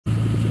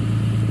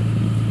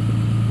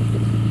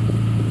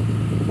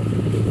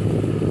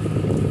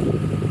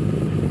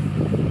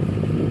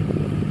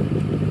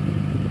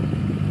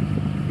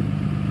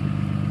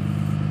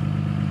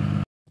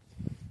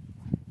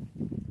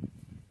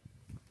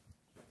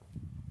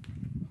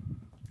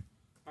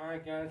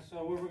Alright guys,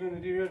 so what we're going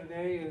to do here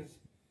today is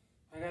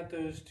I got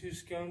those 2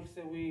 skunks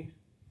that we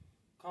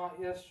caught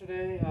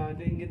yesterday. I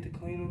didn't get to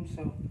clean them,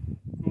 so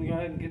I'm going to go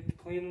ahead and get to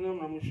cleaning them.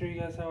 I'm going to show you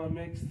guys how I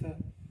mix the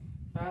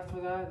bath for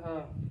that.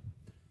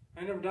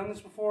 I've never done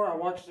this before. I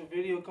watched a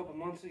video a couple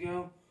months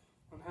ago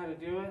on how to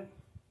do it.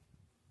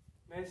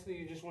 Basically,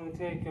 you just want to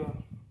take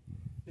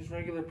just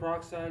regular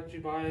peroxide.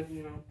 You buy it,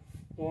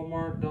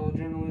 Walmart, Dollar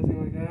General,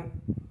 anything like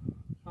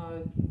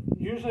that.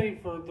 Usually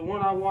for the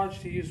one I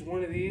watched, to use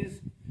one of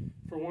these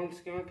for 1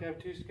 skunk. I have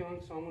 2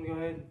 skunks, so I'm going to go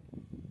ahead and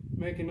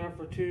make enough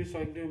for 2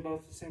 so I can do them both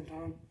at the same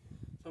time.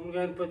 So I'm going to go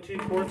ahead and put 2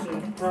 quarts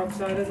of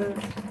peroxide in there.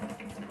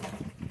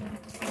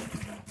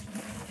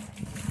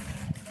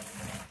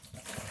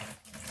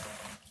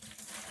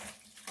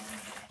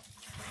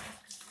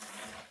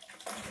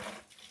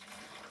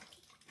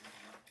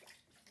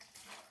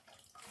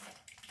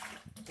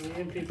 And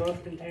empty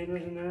both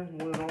containers in there and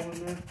put it all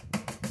in there.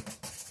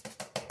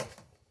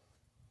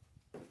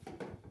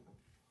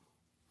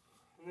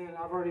 And then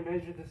I've already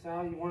measured this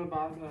out. You want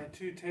about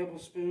 2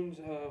 tablespoons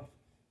of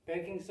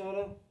baking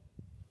soda.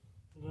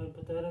 I'm going to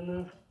put that in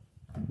there.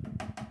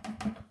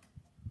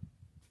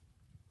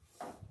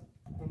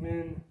 And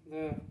then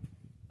the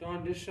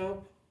Dawn dish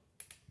soap.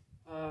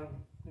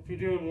 If you're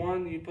doing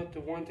 1, you put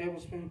the 1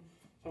 tablespoon.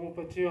 So I'm going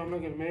to put 2. I'm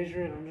not going to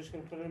measure it. I'm just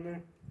going to put it in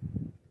there.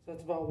 So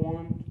that's about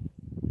 1,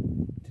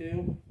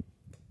 2.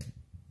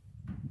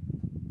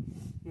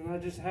 And I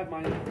just have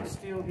my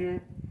steel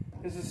here.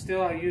 This is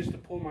steel I use to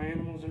pull my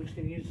animals. I'm just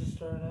going to use this to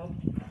start up.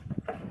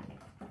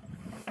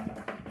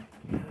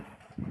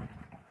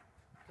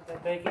 Get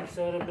that baking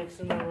soda mixed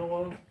in there real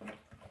well.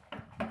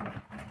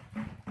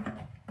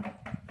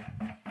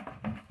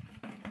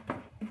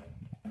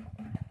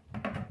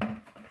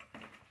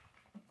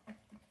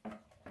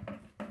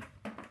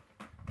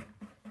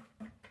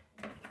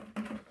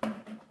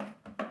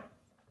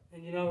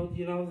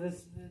 And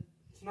this,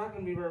 it's not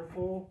going to be very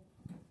full.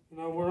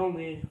 We're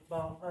only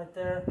about right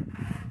there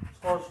as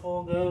far as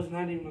full goes,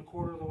 not even a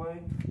quarter of the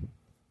way.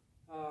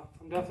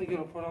 I'm definitely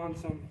going to put on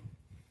some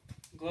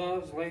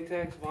gloves,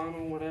 latex,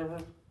 vinyl, whatever.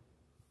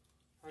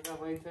 I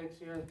got latex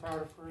here, it's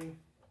powder free.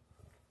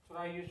 That's what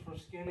I use for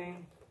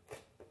skinning,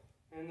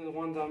 and the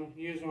ones I'm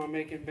using when I'm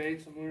making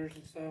baits and lures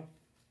and stuff.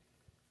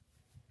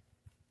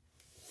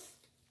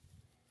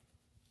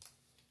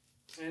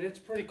 And it's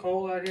pretty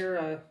cold out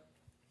here.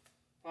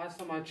 Last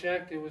time I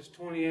checked, it was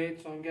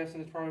 28, so I'm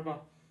guessing it's probably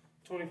about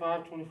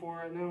 25, 24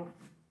 right now.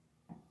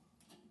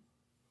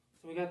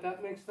 So we got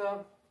that mixed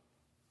up.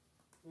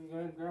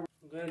 We'll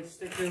go ahead and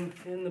stick them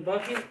in the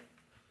bucket.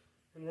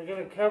 And we're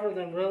going to cover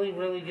them really,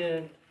 really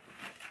good.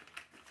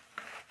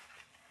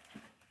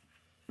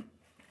 I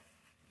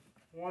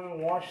want to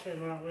wash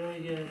them out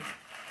really good.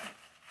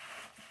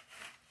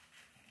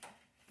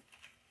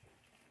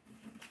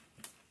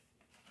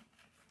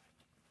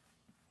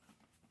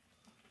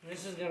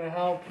 This is going to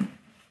help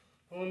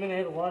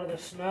eliminate a lot of the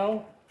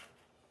smell.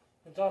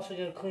 It's also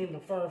going to clean the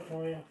fur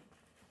for you.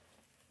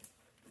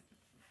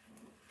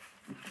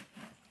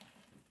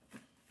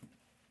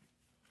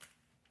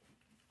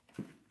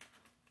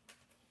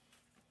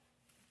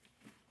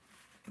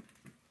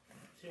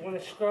 So you want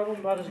to scrub them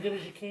about as good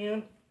as you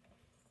can.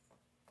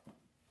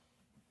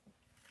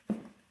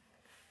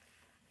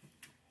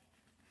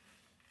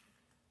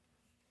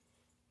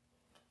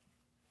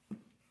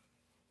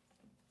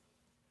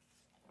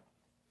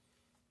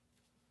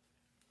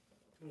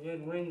 Go ahead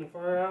and wring the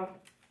fur out.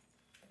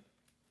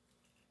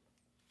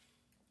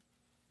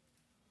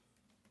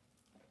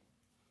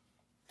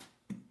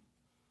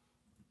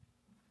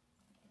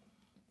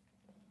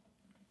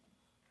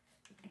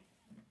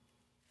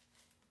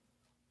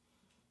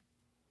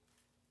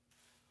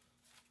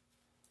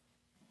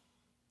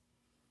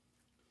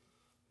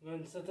 Go ahead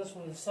and set this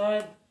one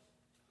aside.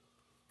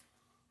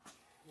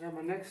 Grab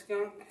my next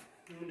skunk.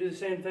 I'm going to do the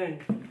same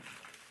thing.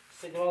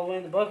 Stick it all the way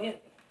in the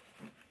bucket.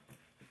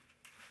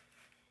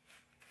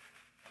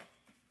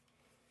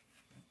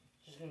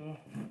 Just going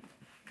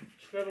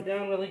to scrub it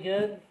down really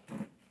good.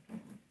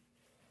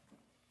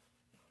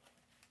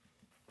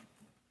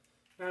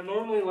 Now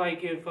normally,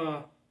 like if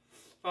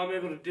I'm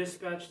able to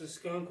dispatch the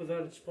skunk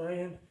without it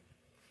spraying,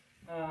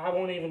 I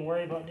won't even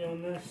worry about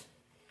doing this,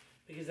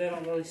 because they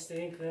don't really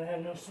stink. They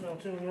have no smell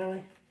to them,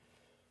 really.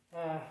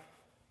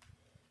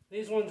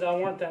 These ones, I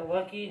weren't that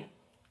lucky.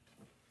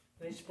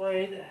 They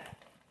sprayed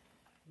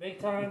big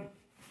time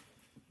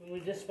when we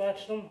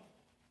dispatched them.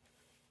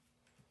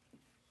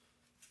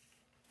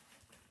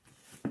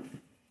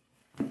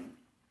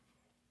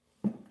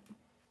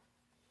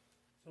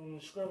 So I'm going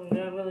to scrub them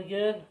down really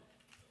good.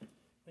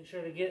 Make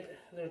sure to get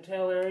their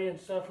tail area and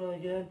stuff really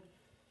good.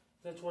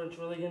 That's where it's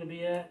really going to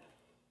be at.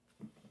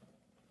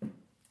 I'm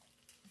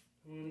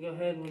going to go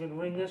ahead and we're going to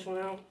wring this one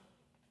out.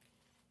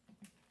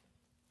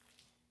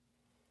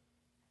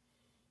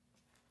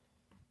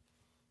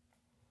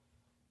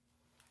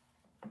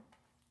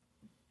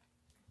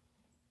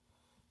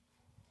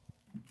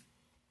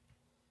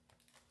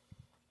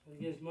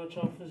 Get as much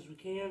off as we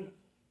can.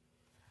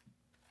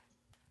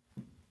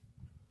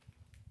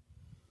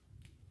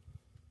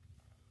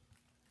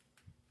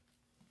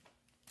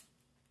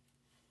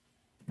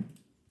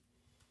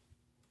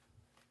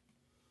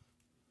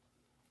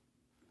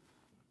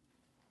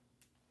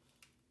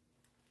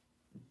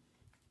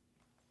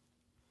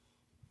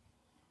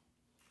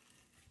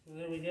 So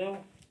there we go.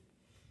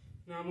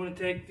 Now I'm going to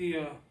take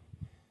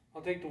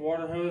I'll take the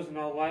water hose and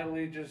I'll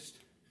lightly just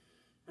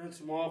rinse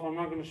them off. I'm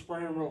not going to spray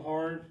them real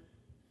hard.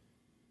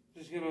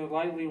 Just going to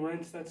lightly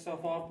rinse that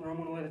stuff off, and I'm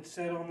going to let it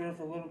sit on there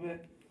for a little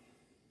bit.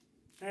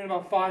 And in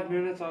about 5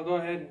 minutes, I'll go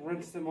ahead and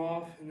rinse them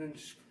off and then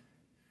just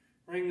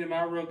wring them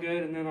out real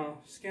good, and then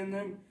I'll skin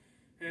them.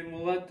 And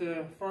we'll let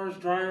the furs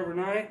dry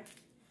overnight.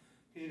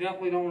 You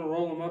definitely don't want to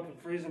roll them up and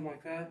freeze them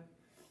like that.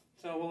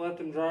 So we'll let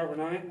them dry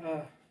overnight.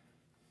 So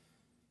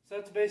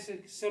that's a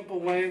basic,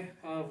 simple way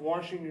of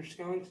washing your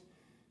skunks.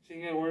 So you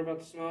ain't got to worry about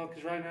the smell,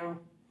 because right now,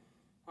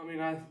 I mean,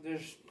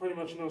 there's pretty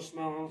much no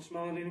smell. I don't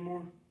smell it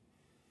anymore.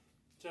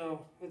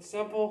 So it's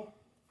simple.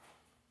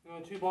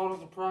 2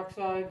 bottles of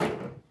peroxide,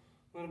 a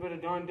little bit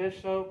of Dawn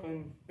dish soap,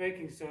 and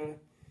baking soda.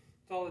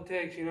 That's all it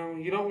takes. You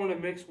don't want to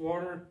mix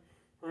water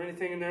or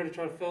anything in there to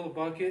try to fill the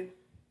bucket.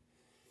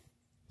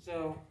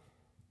 So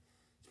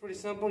it's pretty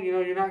simple.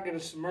 You're not going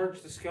to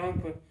submerge the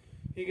skunk, but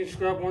you can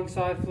scrub one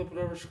side, flip it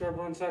over, scrub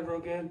one side real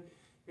good, and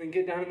then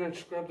get down in there and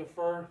scrub the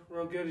fur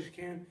real good as you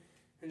can,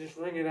 and just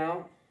wring it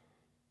out.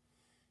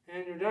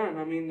 And you're done.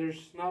 I mean,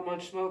 there's not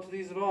much smell to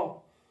these at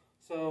all.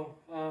 So,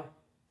 I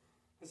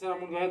said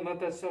I'm going to go ahead and let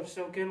that stuff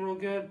soak in real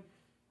good,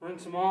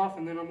 rinse them off,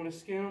 and then I'm going to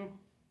skin them.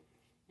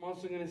 I'm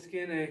also going to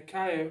skin a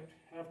coyote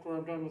after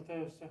I'm done with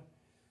those. So,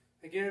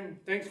 again,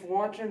 thanks for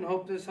watching.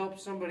 Hope this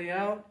helps somebody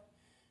out,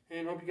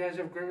 and hope you guys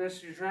have a great rest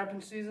of your trapping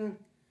season.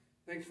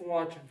 Thanks for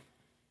watching.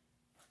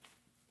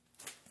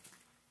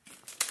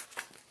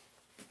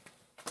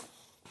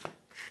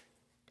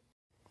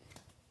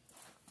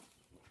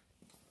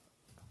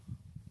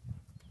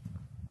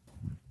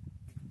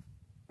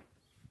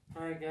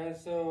 Alright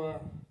guys, so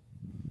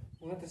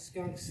we'll let the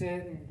skunk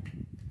sit and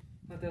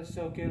let that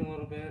soak in a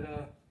little bit.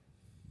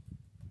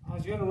 I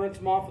was going to rinse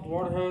them off with the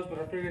water hose, but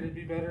I figured it'd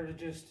be better to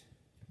just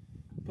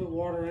put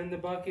water in the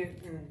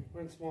bucket and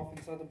rinse them off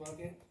inside the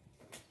bucket.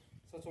 So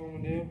that's what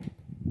I'm going to do.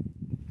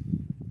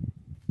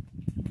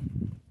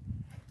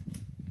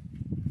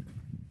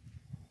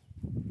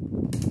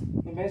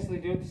 I'll basically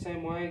do it the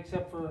same way,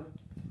 except for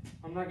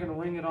I'm not going to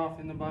wring it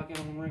off in the bucket.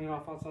 I'm going to wring it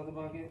off outside the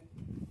bucket.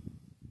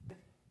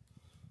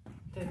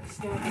 Take the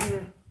skunk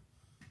here.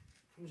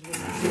 I'm just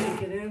going to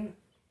stick it in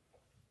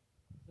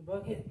the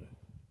bucket.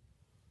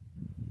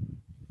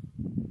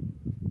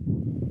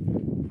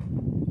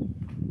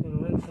 Going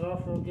to rinse it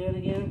off real good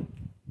again.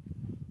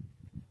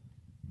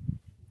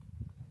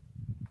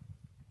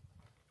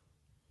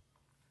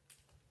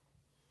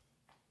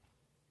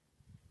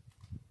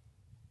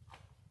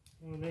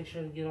 I'm going to make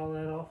sure to get all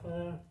that off of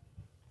there.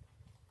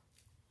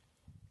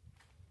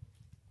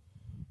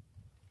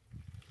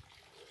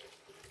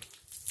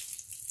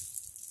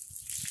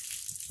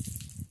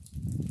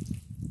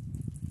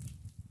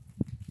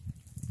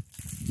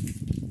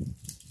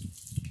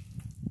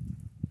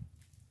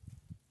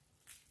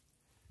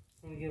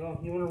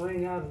 You want to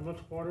wring out as much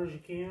water as you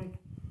can.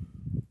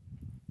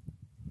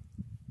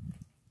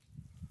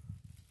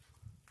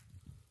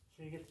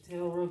 So you get the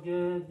tail real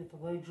good, get the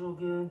legs real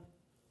good,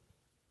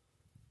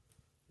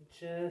 the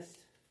chest.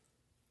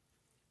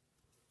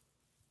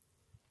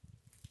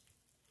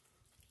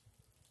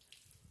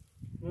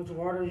 The much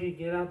water you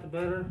get out, the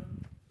better.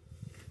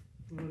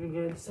 We're going to go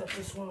ahead and set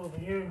this one over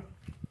here.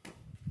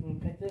 I'm going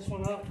to pick this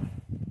one up.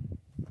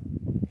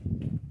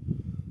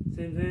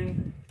 Same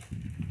thing.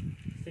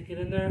 Stick it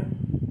in there.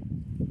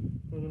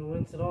 We're going to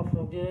rinse it off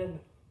real good.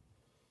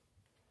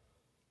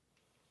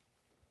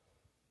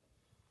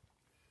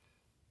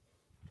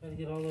 Try to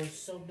get all those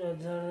soap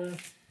duds out of there.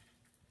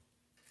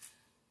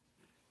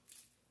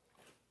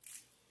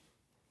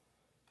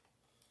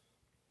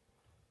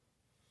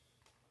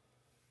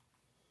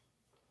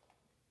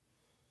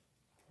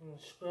 I'm going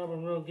to scrub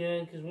them real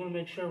good because we want to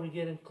make sure we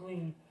get them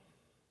clean.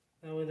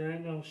 That way there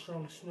ain't no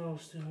strong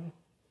smells to them.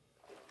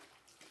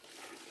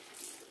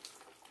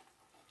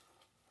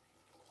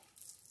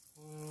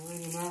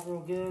 Wring them out real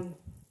good.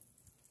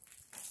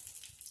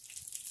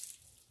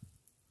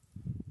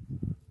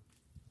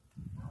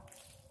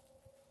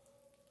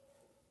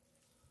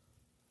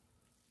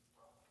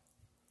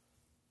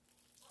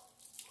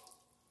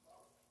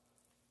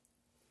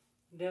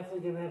 I'm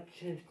definitely going to have to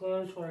change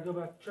clothes before I go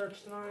back to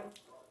church tonight.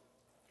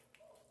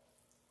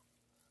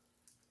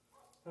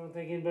 I don't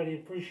think anybody would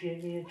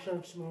appreciate me at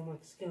church smelling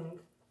like a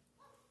skunk.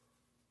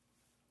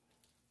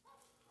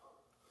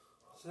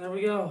 So there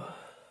we go.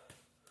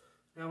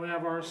 Now we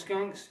have our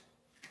skunks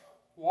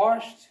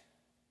washed,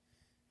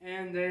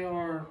 and they're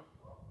all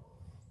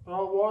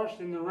washed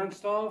and they're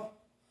rinsed off.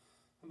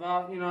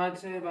 About, I'd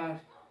say about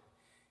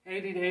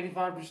 80 to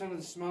 85% of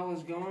the smell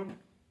is gone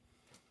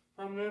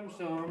from them.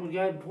 So I'm going to go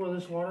ahead and pour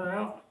this water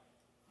out.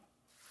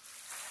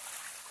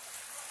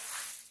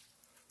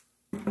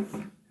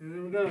 And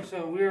there we go.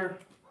 So we're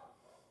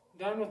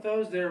done with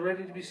those. They're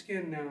ready to be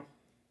skinned now.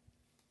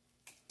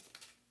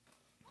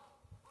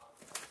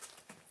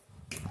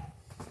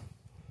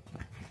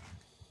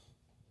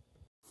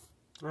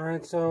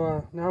 Alright,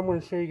 so now I'm going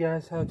to show you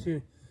guys how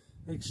to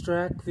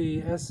extract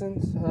the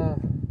essence.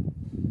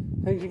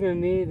 Things you're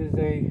going to need is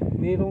a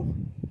needle.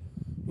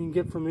 can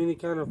get from any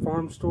kind of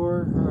farm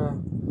store.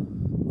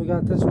 We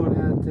got this one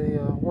at the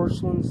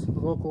Orchlands, the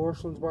local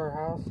Orchlands by our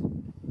house.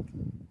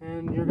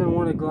 And you're going to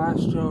want a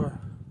glass jar.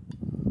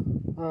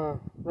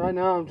 Right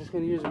now I'm just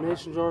going to use a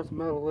mason jar with a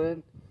metal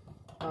lid.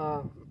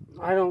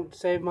 I don't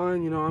save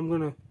mine, I'm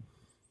going to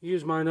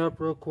use mine up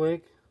real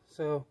quick.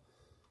 So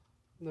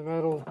the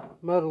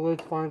metal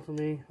lid's fine for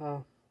me.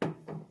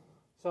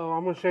 So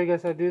I'm going to show you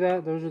guys how to do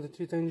that. Those are the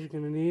two things you're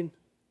going to need.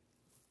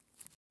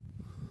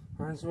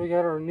 Alright, so we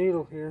got our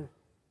needle here.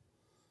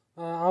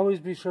 Always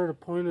be sure to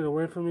point it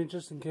away from me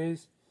just in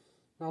case.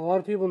 Now a lot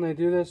of people when they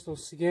do this, they'll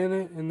scan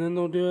it and then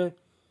they'll do it.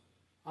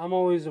 I'm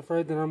always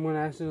afraid that I'm going to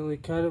accidentally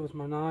cut it with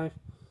my knife.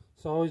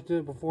 So I always do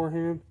it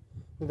beforehand.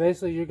 But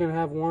basically you're going to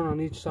have one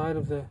on each side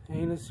of the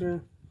anus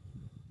here.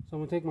 So I'm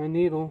going to take my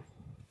needle.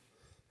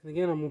 And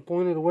again, I'm going to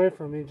point it away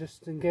from me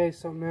just in case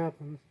something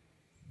happens.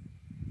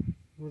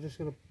 We're just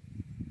going to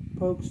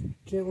poke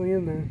gently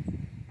in there.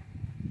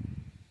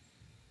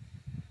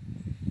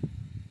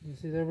 You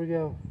see, there we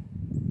go.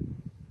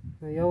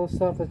 The yellow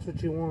stuff, that's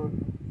what you want.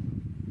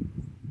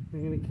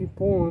 You're going to keep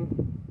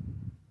pulling.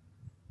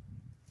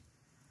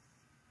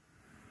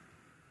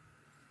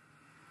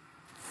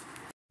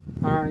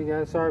 Alright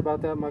guys, sorry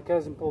about that. My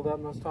cousin pulled up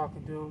and I was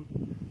talking to him.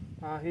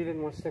 He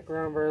didn't want to stick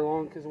around very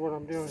long because of what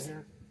I'm doing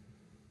here.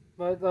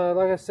 But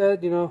like I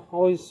said,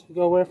 always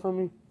go away from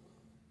me.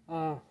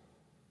 We're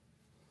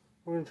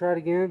going to try it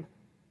again.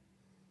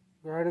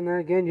 Go right in there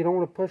again. You don't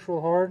want to push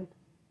real hard.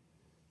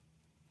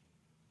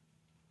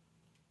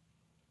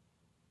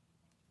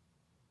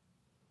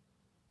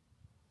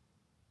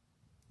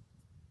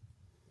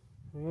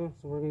 Yeah,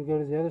 so we're going to go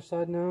to the other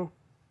side now.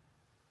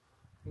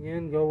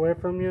 Again, go away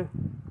from you.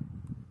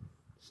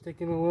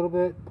 Stick in a little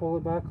bit, pull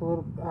it back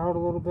out a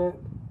little bit.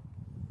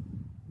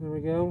 There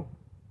we go.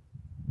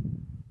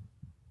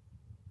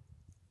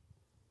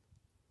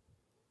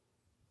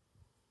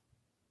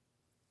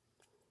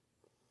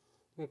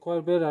 Got quite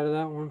a bit out of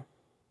that one.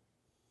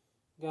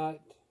 Got,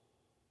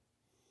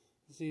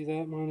 see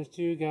that,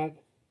 -2, got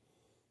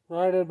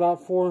right at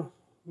about 4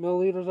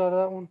 milliliters out of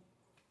that one.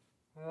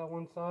 On that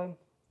one side.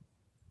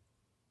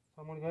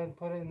 So I'm going to go ahead and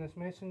put it in this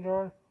mason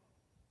jar.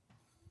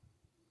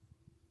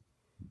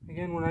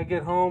 Again, when I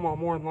get home, I'll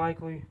more than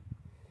likely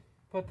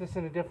put this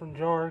in a different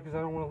jar because I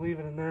don't want to leave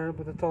it in there,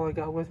 but that's all I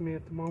got with me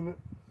at the moment.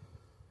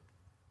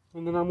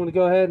 And then I'm going to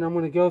go ahead and I'm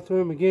going to go through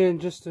them again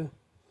just to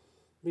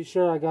be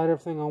sure I got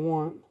everything I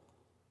want.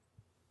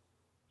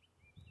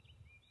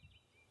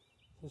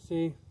 So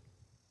see,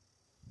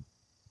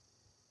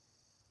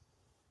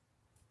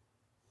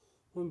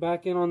 went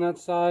back in on that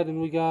side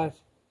and we got,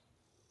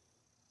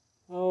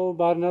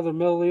 about another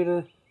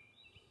milliliter,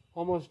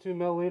 almost 2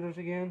 milliliters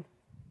again.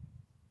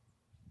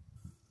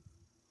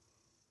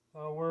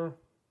 So we're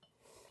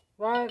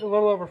right a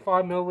little over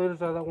 5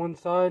 milliliters out of that one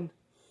side.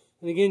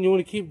 And again, you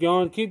want to keep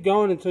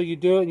going until you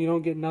do it and you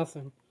don't get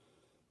nothing.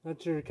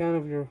 That's your kind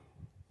of your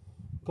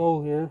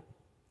goal here.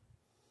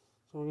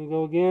 So we're going to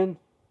go again.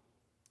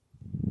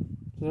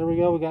 So there we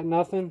go, we got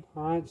nothing.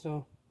 Alright,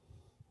 so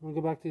I'm going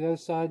to go back to the other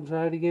side and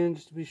try it again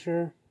just to be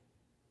sure.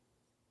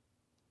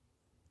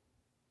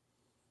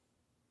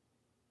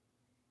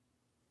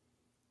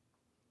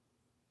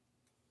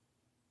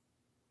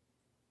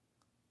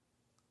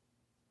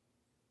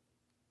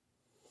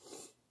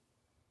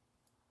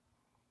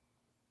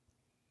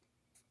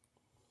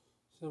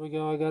 So there we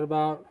go, I got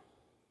about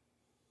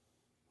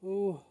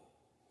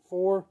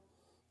 4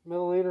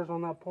 milliliters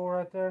on that pull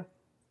right there.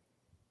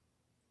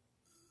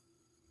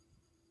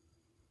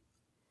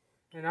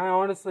 And I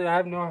honestly, I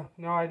have no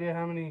idea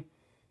how many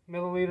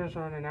milliliters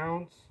are in an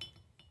ounce.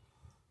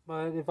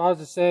 But if I was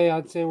to say,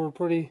 I'd say we're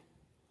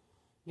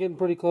getting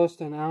pretty close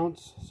to an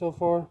ounce so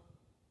far.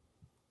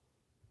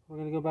 We're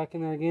going to go back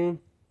in there again.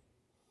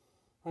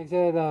 Like I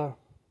said,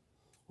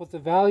 with the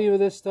value of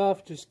this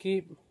stuff, just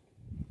keep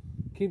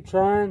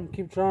trying.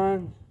 You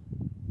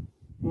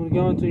want to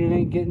go until you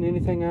ain't getting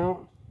anything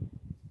out.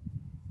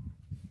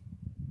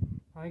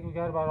 I think we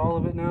got about all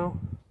of it now.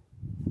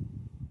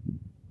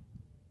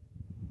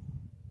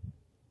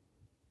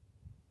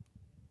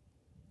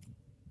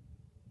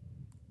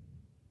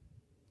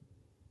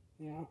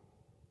 Yeah.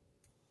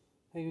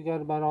 I think we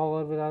got about all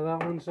of it out of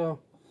that one. So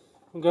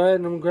I'll go ahead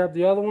and I'm going to grab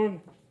the other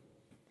one.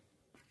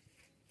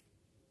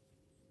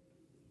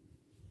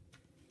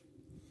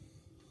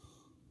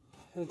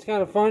 It's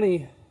kind of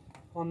funny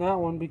on that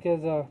one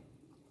because,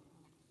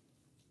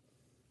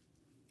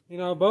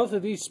 both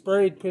of these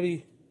sprayed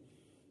pretty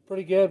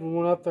good when we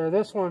went up there.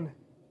 This one,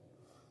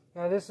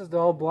 now this is the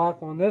old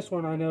black one. This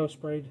one I know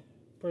sprayed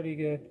pretty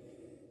good.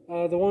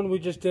 The one we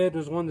just did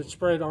was one that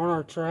sprayed on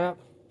our trap.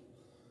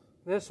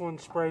 This one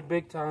sprayed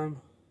big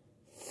time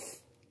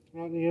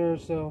out in the air,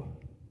 so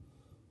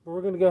but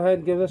we're going to go ahead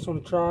and give this one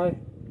a try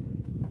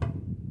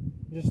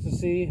just to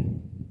see.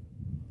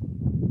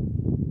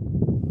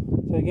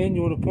 So again,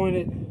 you want to point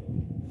it,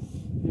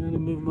 you're going to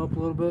move them up a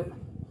little bit.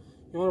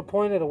 You want to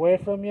point it away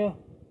from you.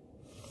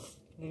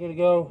 You're going to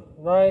go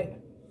right,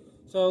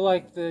 so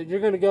like you're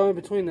going to go in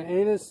between the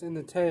anus and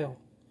the tail,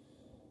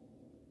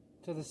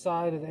 to the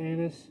side of the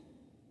anus.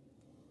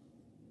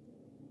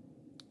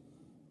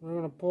 We're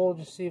going to pull,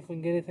 just see if we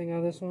can get anything out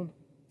of this one.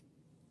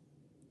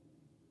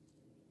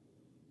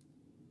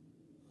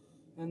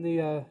 And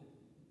the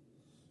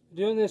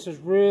doing this is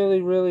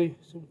really, really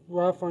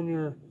rough on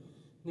your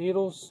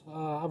needles.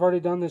 I've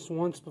already done this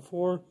once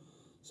before.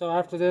 So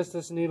after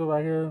this needle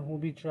right here will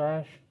be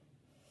trash.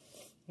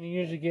 You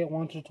usually get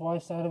once or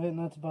twice out of it, and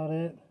that's about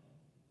it.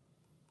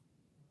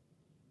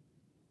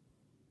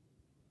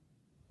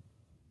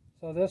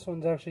 So this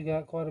one's actually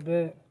got quite a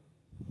bit,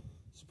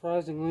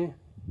 surprisingly.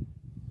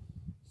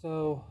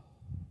 So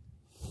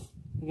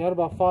you got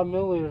about 5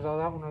 milliliters out of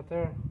that one right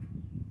there.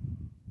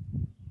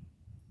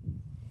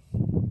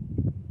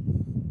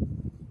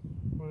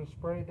 We're going to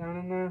spray it down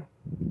in there.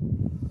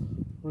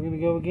 We're going to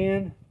go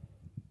again,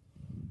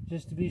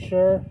 just to be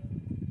sure.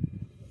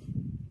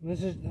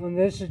 This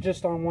is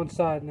just on one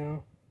side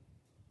now.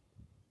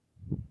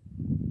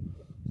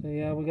 So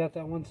yeah, we got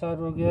that one side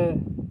real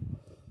good.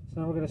 So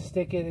now we're going to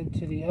stick it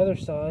into the other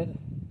side.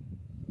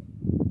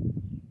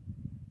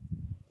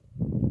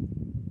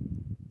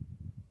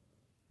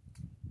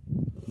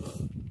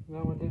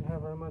 That one didn't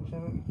have very much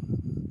in it.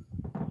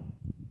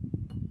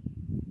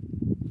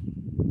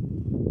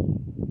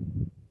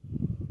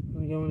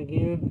 We're going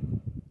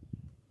again.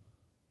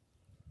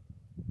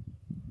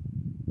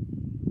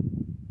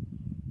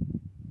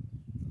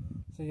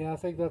 So yeah, I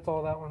think that's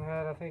all that one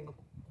had. I think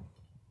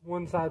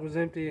one side was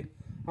empty.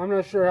 I'm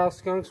not sure how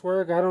skunks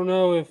work. I don't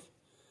know if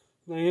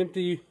they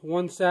empty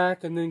one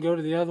sack and then go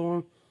to the other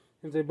one,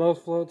 if they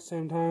both float at the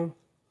same time.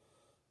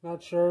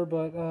 Not sure,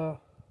 but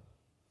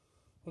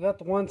we got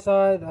the one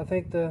side. I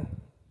think the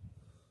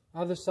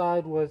other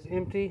side was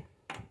empty.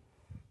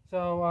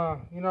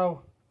 So, you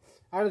know,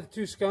 out of the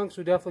 2 skunks,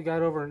 we definitely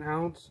got over an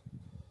ounce.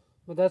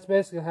 But that's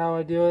basically how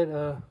I do it.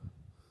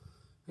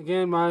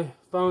 Again, my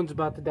phone's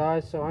about to die,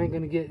 so I ain't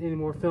going to get any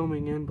more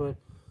filming in. But,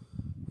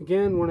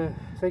 again, want to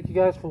thank you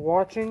guys for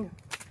watching.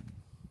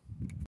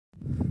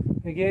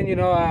 Again, you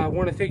know, I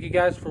want to thank you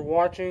guys for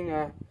watching.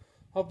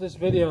 Hope this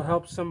video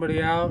helps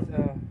somebody out.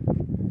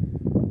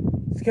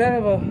 It's kind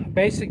of a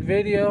basic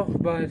video,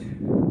 but,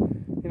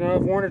 you know,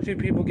 if 1 or 2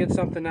 people get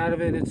something out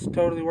of it, it's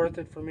totally worth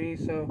it for me.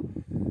 So,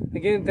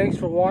 again, thanks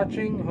for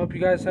watching. Hope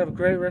you guys have a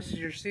great rest of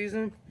your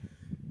season,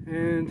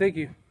 and thank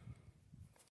you.